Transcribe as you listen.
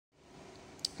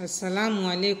Assalamu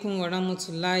alaikum wa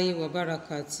rahmatullahi wa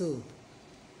barakatuh.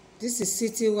 This is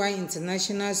Citywide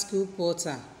International School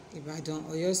Portal, Ibadan,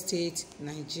 Oyo State,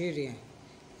 Nigeria.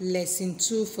 Lesson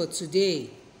 2 for today.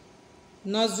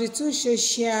 Nursery 2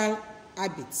 Social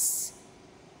Habits.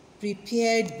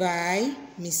 Prepared by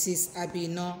Mrs.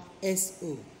 Abino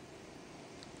S.O.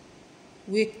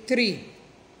 Week 3.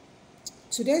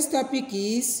 Today's topic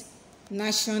is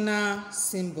national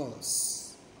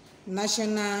symbols.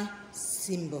 National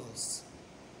symbols.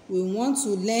 We want to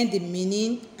learn the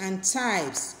meaning and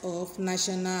types of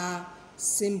national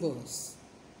symbols.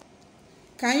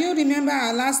 Can you remember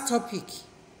our last topic,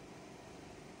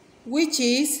 which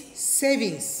is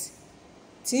savings?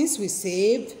 Things we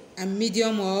saved and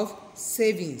medium of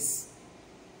savings.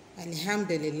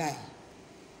 Alhamdulillah.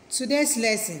 Today's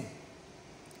lesson.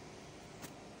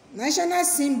 National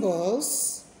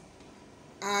symbols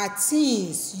are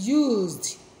things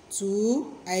used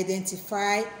to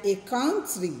identify a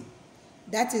country.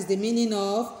 That is the meaning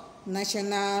of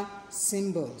national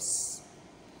symbols.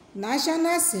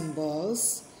 National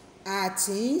symbols are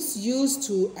things used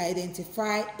to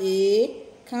identify a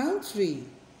country.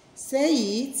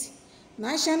 Say it.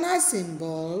 National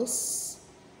symbols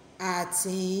are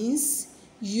things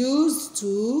used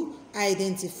to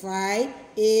identify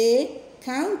a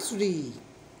country.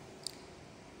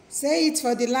 Say it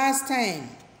for the last time.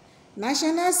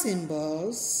 National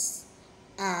symbols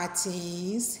are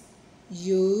things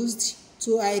used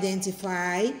to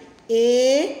identify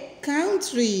a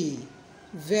country.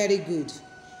 Very good.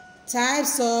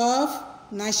 Types of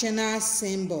national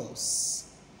symbols.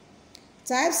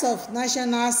 Types of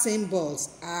national symbols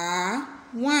are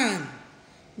 1.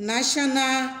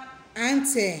 National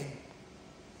anthem.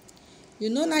 You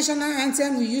know national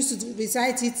anthem, we used to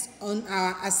recite it on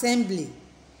our assembly.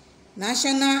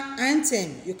 National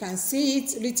anthem, you can see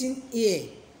it written here.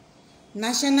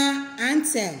 National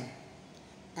anthem.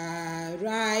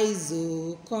 Arise,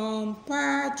 O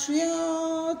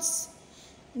compatriots,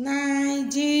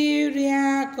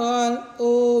 Nigeria call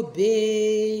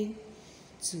obey,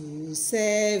 to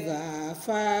serve our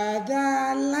fatherland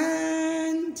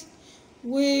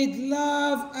with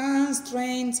love and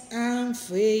strength and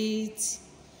faith.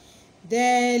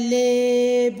 The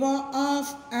labor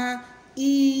of our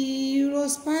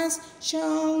heroes past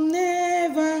shall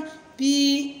never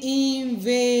be in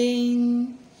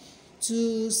vain,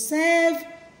 to serve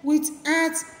with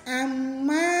heart and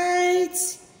might,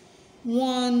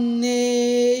 one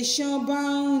nation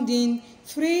bound in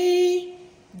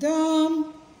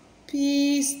freedom,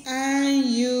 peace and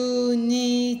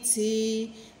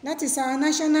unity. That is our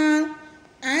national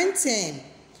anthem.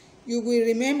 You will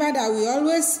remember that we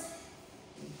always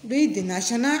read the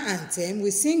national anthem. We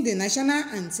sing the national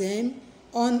anthem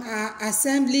on our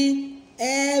assembly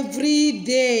every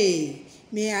day.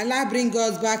 May Allah bring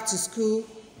us back to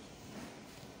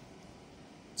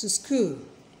school.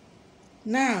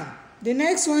 Now, the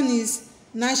next one is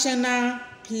national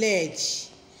pledge.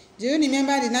 Do you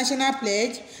remember the national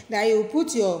pledge? That you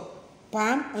put your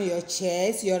palm on your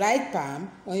chest, your right palm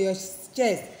on your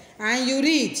chest, and you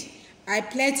read, I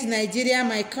pledge Nigeria,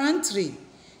 my country,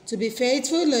 to be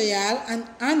faithful, loyal, and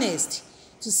honest,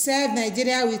 to serve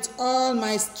Nigeria with all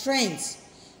my strength,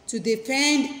 to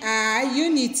defend our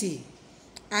unity,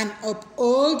 and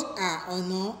uphold our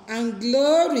honor and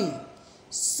glory.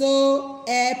 So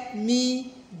help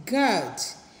me God.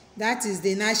 That is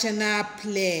the national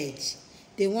pledge,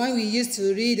 the one we used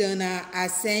to read on our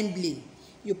assembly.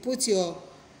 You put your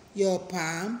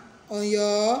palm on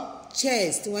your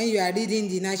chest when you are reading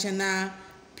the national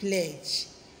pledge.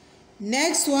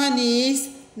 Next one is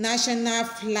national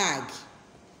flag.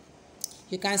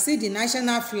 You can see the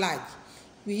national flag.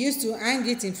 We used to hang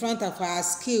it in front of our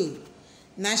school.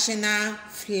 National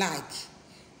flag.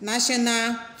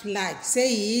 National flag.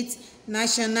 Say it.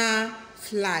 National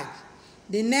flag.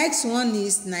 The next one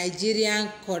is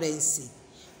Nigerian currency.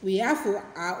 We have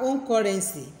our own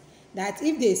currency that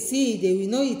if they see it, they will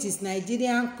know it is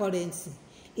Nigerian currency.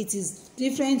 It is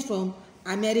different from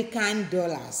American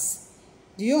dollars.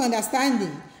 Do you understand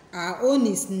it? Our own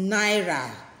is Naira,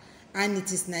 and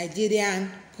it is Nigerian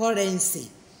currency.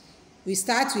 We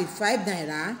start with 5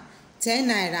 Naira, 10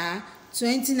 Naira,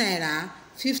 20 Naira,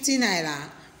 50 Naira,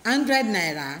 100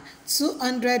 Naira,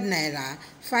 200 Naira,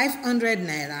 500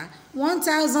 Naira,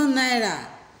 1000 Naira.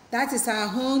 That is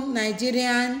our own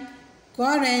Nigerian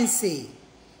currency.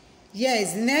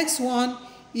 Yes, the next one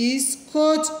is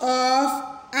coat of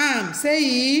arms. Say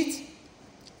it.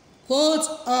 Coat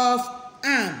of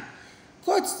arm.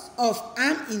 Coat of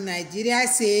arm in Nigeria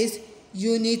says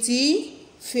unity,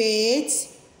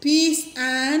 faith, peace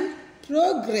and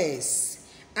progress.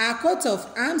 Our coat of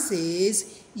arms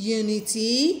says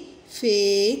unity,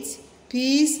 faith,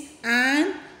 peace,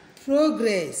 and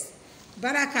progress.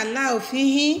 Barakallahu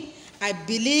fihi. I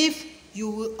believe you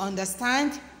will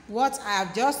understand what I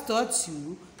have just taught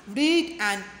you. Read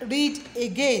and read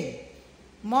again.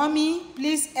 Mommy,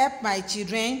 please help my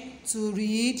children to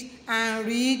read and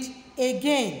read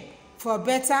again for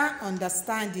better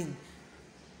understanding.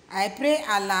 I pray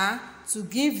Allah to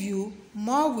give you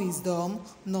more wisdom,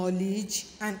 knowledge,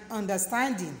 and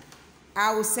understanding.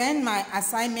 I will send my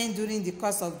assignment during the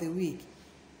course of the week.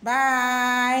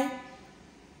 Bye.